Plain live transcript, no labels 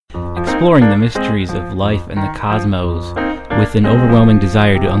exploring the mysteries of life and the cosmos with an overwhelming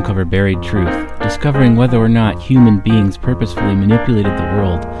desire to uncover buried truth, discovering whether or not human beings purposefully manipulated the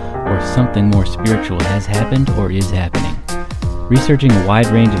world or something more spiritual has happened or is happening. Researching a wide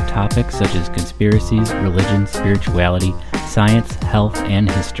range of topics such as conspiracies, religion, spirituality, science, health, and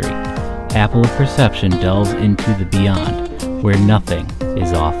history, Apple of Perception delves into the beyond, where nothing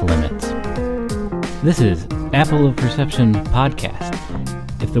is off limits. This is Apple of Perception Podcast.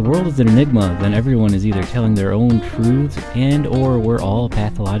 If the world is an enigma, then everyone is either telling their own truths and or we're all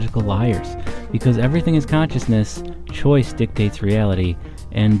pathological liars. Because everything is consciousness, choice dictates reality,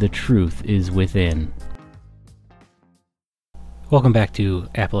 and the truth is within. Welcome back to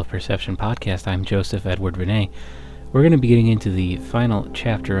Apple of Perception Podcast. I'm Joseph Edward Renee. We're going to be getting into the final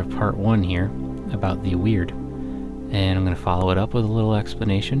chapter of part 1 here about the weird. And I'm going to follow it up with a little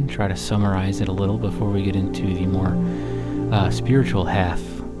explanation, try to summarize it a little before we get into the more spiritual half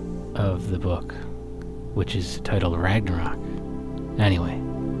of the book, which is titled Ragnarok. Anyway,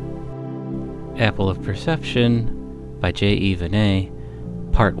 Apple of Perception by J.E. Vinay,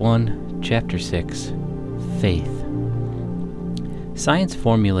 Part 1, Chapter 6, Faith. Science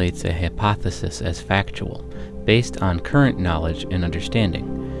formulates a hypothesis as factual, based on current knowledge and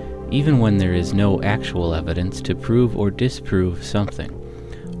understanding, even when there is no actual evidence to prove or disprove something,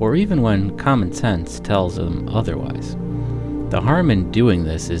 or even when common sense tells them otherwise. The harm in doing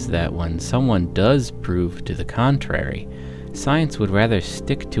this is that when someone does prove to the contrary, science would rather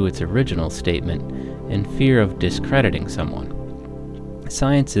stick to its original statement in fear of discrediting someone.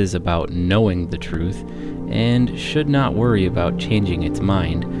 Science is about knowing the truth and should not worry about changing its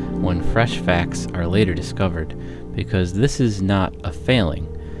mind when fresh facts are later discovered, because this is not a failing.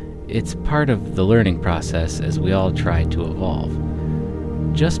 It's part of the learning process as we all try to evolve.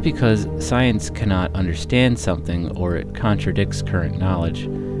 Just because science cannot understand something or it contradicts current knowledge,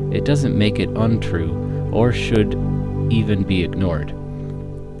 it doesn't make it untrue or should even be ignored,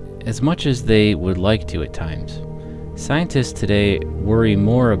 as much as they would like to at times. Scientists today worry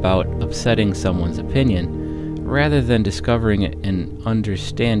more about upsetting someone's opinion rather than discovering an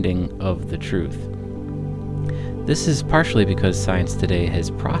understanding of the truth. This is partially because science today has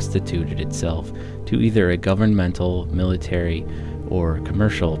prostituted itself to either a governmental, military, or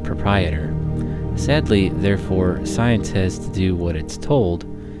commercial proprietor. Sadly, therefore, science has to do what it's told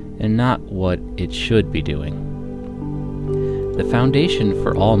and not what it should be doing. The foundation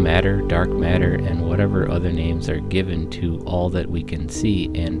for all matter, dark matter, and whatever other names are given to all that we can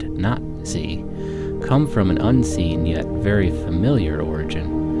see and not see come from an unseen yet very familiar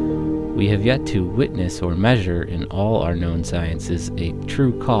origin. We have yet to witness or measure in all our known sciences a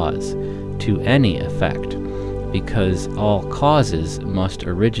true cause to any effect, because all causes must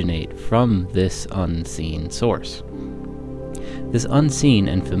originate from this unseen source. This unseen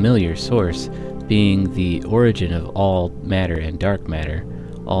and familiar source being the origin of all matter and dark matter,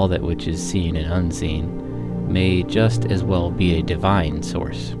 all that which is seen and unseen, may just as well be a divine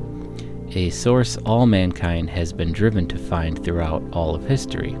source, a source all mankind has been driven to find throughout all of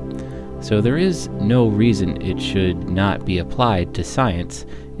history. So there is no reason it should not be applied to science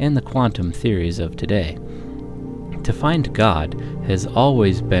and the quantum theories of today. To find God has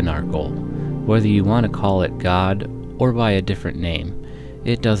always been our goal. Whether you want to call it God or by a different name,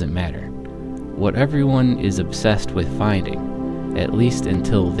 it doesn't matter. What everyone is obsessed with finding, at least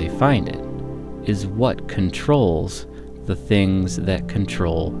until they find it, is what controls the things that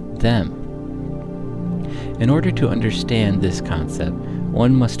control them. In order to understand this concept,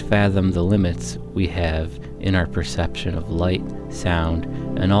 one must fathom the limits we have in our perception of light, sound,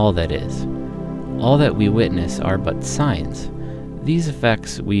 and all that is. All that we witness are but signs. These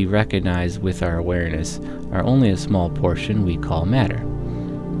effects we recognize with our awareness are only a small portion we call matter.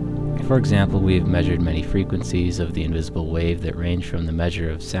 For example, we have measured many frequencies of the invisible wave that range from the measure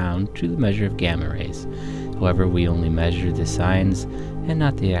of sound to the measure of gamma rays. However, we only measure the signs and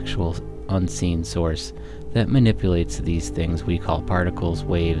not the actual unseen source that manipulates these things we call particles,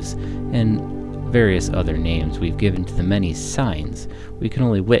 waves, and various other names we've given to the many signs we can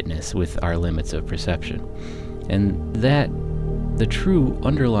only witness with our limits of perception. And that the true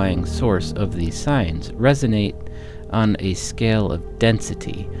underlying source of these signs resonate on a scale of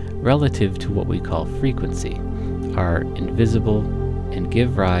density relative to what we call frequency, are invisible and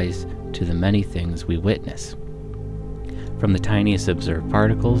give rise to the many things we witness. From the tiniest observed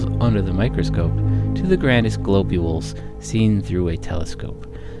particles under the microscope to the grandest globules seen through a telescope,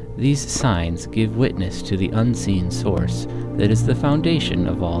 these signs give witness to the unseen source that is the foundation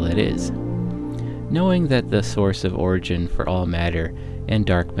of all that is. Knowing that the source of origin for all matter and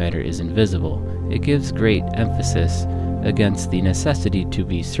dark matter is invisible, it gives great emphasis against the necessity to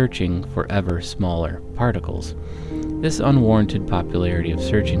be searching for ever smaller particles. This unwarranted popularity of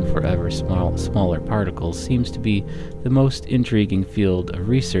searching for ever smaller particles seems to be the most intriguing field of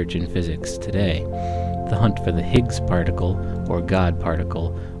research in physics today. The hunt for the Higgs particle, or God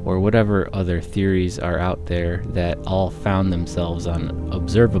particle, or whatever other theories are out there that all found themselves on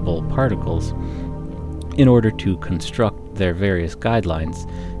observable particles in order to construct their various guidelines,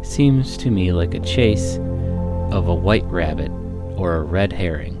 seems to me like a chase of a white rabbit or a red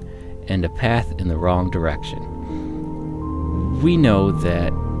herring, and a path in the wrong direction. We know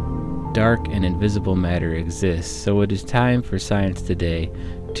that dark and invisible matter exists, so it is time for science today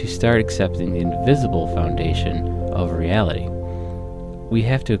to start accepting the invisible foundation of reality. We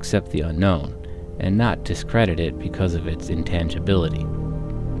have to accept the unknown, and not discredit it because of its intangibility.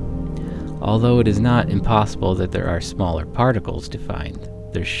 Although it is not impossible that there are smaller particles defined,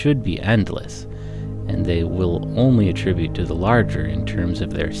 there should be endless, and they will only attribute to the larger in terms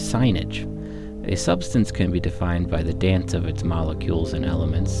of their signage. A substance can be defined by the dance of its molecules and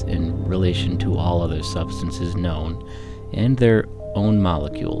elements in relation to all other substances known, and their own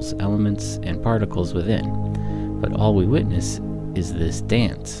molecules, elements, and particles within. But all we witness is this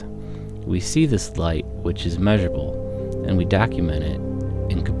dance. We see this light, which is measurable, and we document it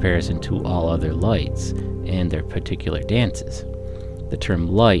in comparison to all other lights and their particular dances. The term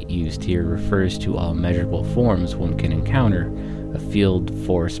light used here refers to all measurable forms one can encounter, a field,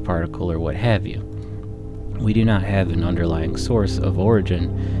 force, particle, or what have you. We do not have an underlying source of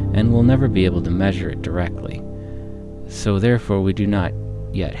origin and will never be able to measure it directly. So therefore we do not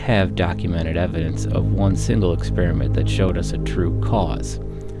yet have documented evidence of one single experiment that showed us a true cause.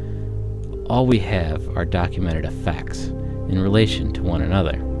 All we have are documented effects in relation to one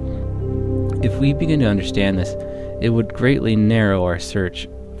another. If we begin to understand this, it would greatly narrow our search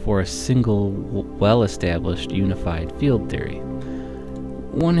for a single, well-established, unified field theory.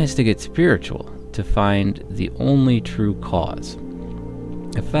 One has to get spiritual to find the only true cause.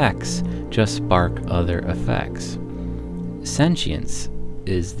 Effects just spark other effects. Sentience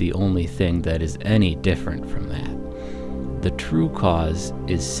is the only thing that is any different from that. The true cause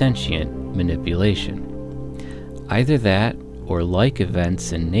is sentient manipulation. Either that, or like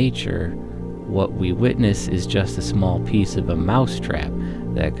events in nature, what we witness is just a small piece of a mousetrap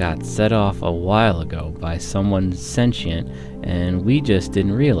that got set off a while ago by someone sentient, and we just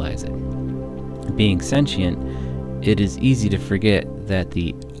didn't realize it. Being sentient, it is easy to forget that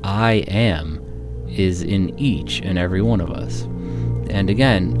the I am is in each and every one of us. And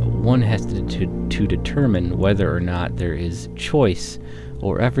again, one has to determine whether or not there is choice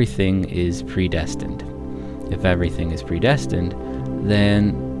or everything is predestined. If everything is predestined,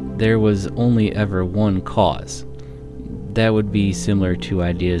 then there was only ever one cause. That would be similar to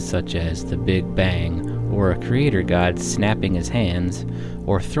ideas such as the Big Bang, or a creator god snapping his hands,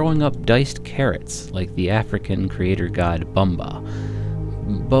 or throwing up diced carrots like the African creator god Bumba.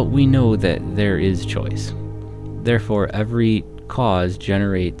 But we know that there is choice. Therefore, every cause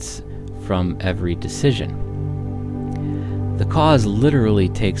generates from every decision. The cause literally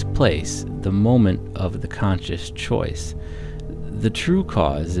takes place the moment of the conscious choice. The true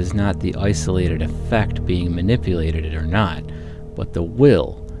cause is not the isolated effect being manipulated or not, but the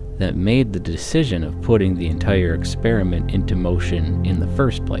will that made the decision of putting the entire experiment into motion in the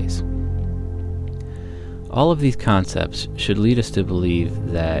first place. All of these concepts should lead us to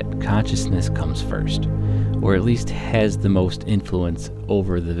believe that consciousness comes first, or at least has the most influence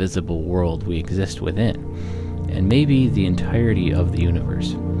over the visible world we exist within, and maybe the entirety of the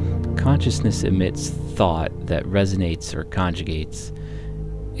universe. Consciousness emits thought that resonates or conjugates.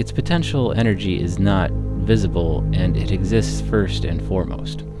 Its potential energy is not visible, and it exists first and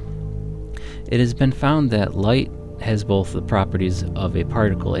foremost. It has been found that light has both the properties of a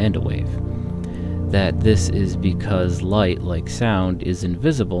particle and a wave. That this is because light, like sound, is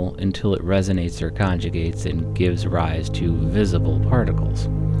invisible until it resonates or conjugates and gives rise to visible particles.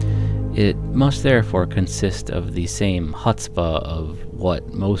 It must therefore consist of the same chutzpah of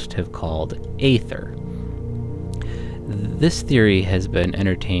what most have called aether. This theory has been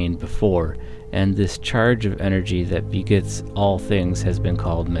entertained before, and this charge of energy that begets all things has been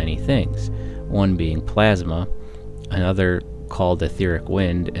called many things, one being plasma, another called etheric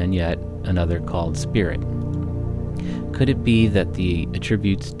wind, and yet another called spirit. Could it be that the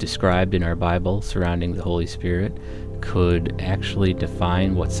attributes described in our Bible surrounding the Holy Spirit could actually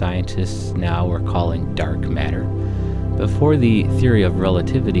define what scientists now are calling dark matter? Before the theory of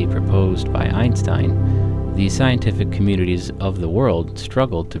relativity proposed by Einstein, the scientific communities of the world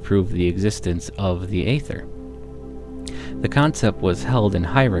struggled to prove the existence of the aether. The concept was held in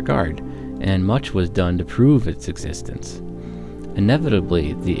high regard, and much was done to prove its existence.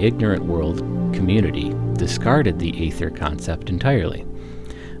 Inevitably, the ignorant world community discarded the aether concept entirely.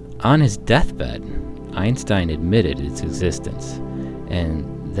 On his deathbed, Einstein admitted its existence,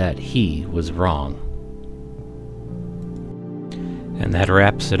 and that he was wrong. And that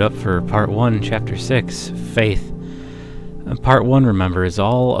wraps it up for Part 1, Chapter 6, Faith. Part 1, remember, is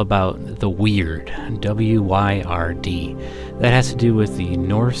all about the Wyrd, W-Y-R-D. That has to do with the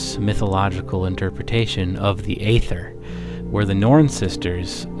Norse mythological interpretation of the aether, where the Norn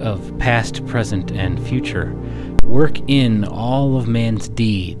sisters of past, present, and future work in all of man's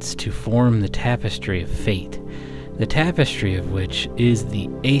deeds to form the tapestry of fate, the tapestry of which is the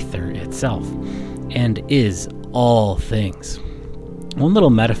aether itself, and is all things. One little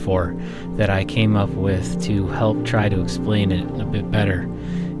metaphor that I came up with to help try to explain it a bit better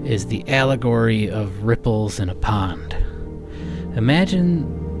is the allegory of ripples in a pond.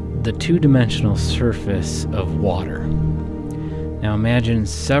 Imagine the two-dimensional surface of water. Now imagine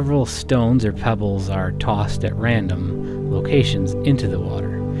several stones or pebbles are tossed at random locations into the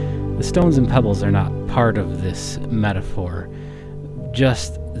water. The stones and pebbles are not part of this metaphor,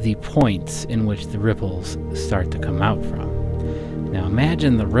 just the points in which the ripples start to come out from. Now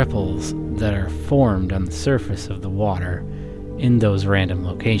imagine the ripples that are formed on the surface of the water in those random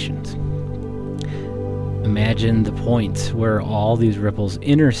locations. Imagine the points where all these ripples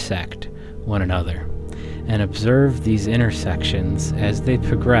intersect one another, and observe these intersections as they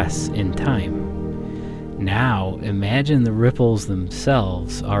progress in time. Now imagine the ripples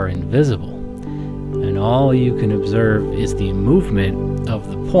themselves are invisible, and all you can observe is the movement of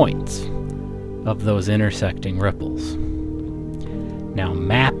the points of those intersecting ripples. Now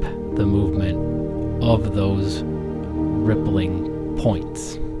map the movement of those rippling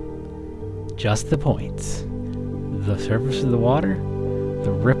points. Just the points. The surface of the water,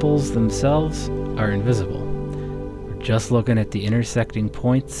 the ripples themselves are invisible. We're just looking at the intersecting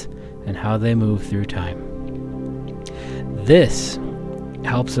points and how they move through time. This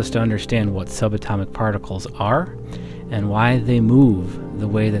helps us to understand what subatomic particles are and why they move the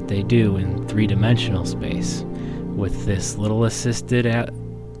way that they do in three-dimensional space, with this little assisted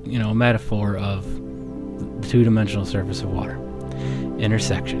metaphor of the two-dimensional surface of water.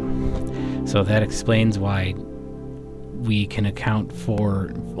 Intersection. So that explains why we can account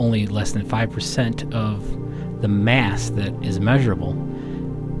for only less than 5% of the mass that is measurable,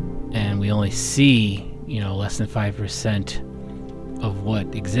 and we only see less than 5% of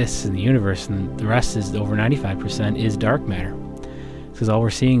what exists in the universe, and the rest is over 95% is dark matter, because all we're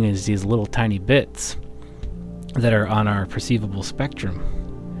seeing is these little tiny bits that are on our perceivable spectrum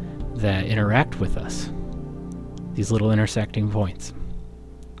that interact with us, these little intersecting points.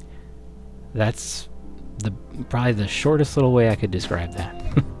 That's probably the shortest little way I could describe that.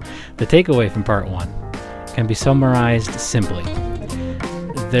 The takeaway from Part 1 can be summarized simply.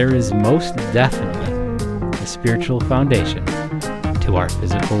 There is most definitely a spiritual foundation to our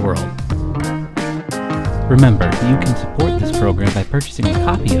physical world. Remember, you can support this program by purchasing a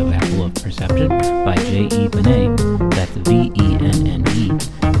copy of Apple of Perception by J.E. Venne, that's Venne.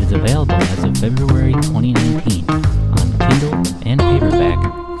 It is available as of February 2019 on Kindle and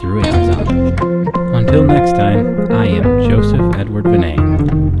paperback through Amazon. Until next time, I am Joseph Edward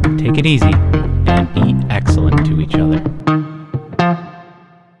Venne. Take it easy.